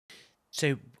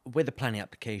So with a planning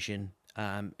application,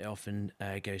 it often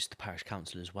goes to the parish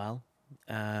council as well.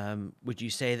 Would you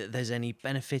say that there's any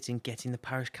benefit in getting the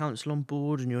parish council on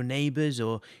board and your neighbours,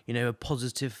 or a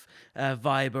positive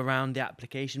vibe around the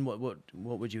application? What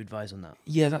would you advise on that?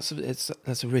 Yeah, that's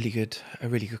a really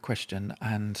good question.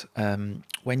 And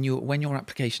when your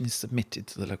application is submitted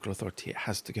to the local authority, it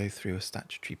has to go through a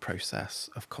statutory process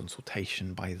of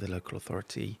consultation by the local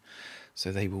authority.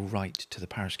 So they will write to the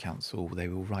parish council, they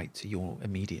will write to your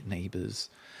immediate neighbours,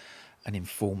 and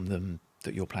inform them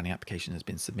that your planning application has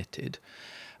been submitted.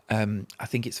 I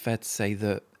think it's fair to say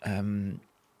that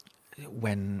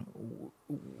when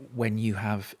when you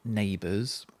have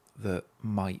neighbours that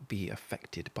might be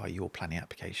affected by your planning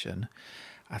application,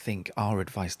 I think our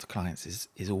advice to clients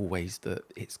is always that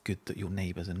it's good that your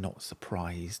neighbours are not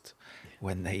surprised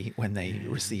when they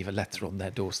receive a letter on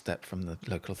their doorstep from the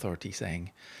local authority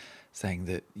saying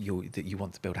that you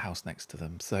want to build a house next to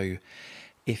them. So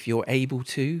if you're able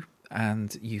to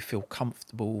and you feel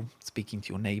comfortable speaking to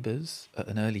your neighbours at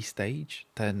an early stage,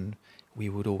 then we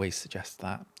would always suggest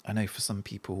that. I know for some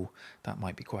people that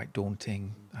might be quite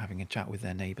daunting, having a chat with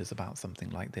their neighbours about something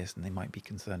like this, and they might be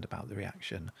concerned about the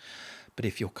reaction. But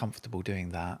if you're comfortable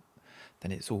doing that,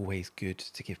 then it's always good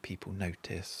to give people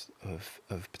notice of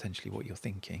potentially what you're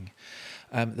thinking.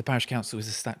 The parish council is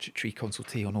a statutory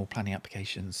consultee on all planning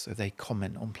applications, so they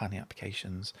comment on planning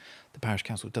applications. The parish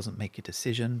council doesn't make a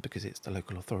decision because it's the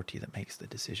local authority that makes the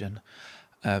decision.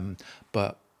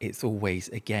 But it's always,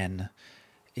 again,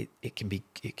 it can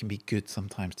be good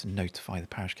sometimes to notify the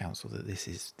parish council that this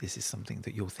is something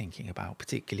that you're thinking about,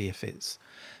 particularly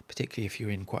if you're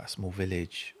in quite a small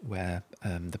village where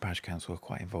the parish council are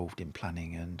quite involved in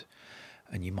planning,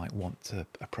 and you might want to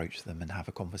approach them and have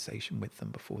a conversation with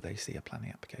them before they see a planning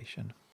application.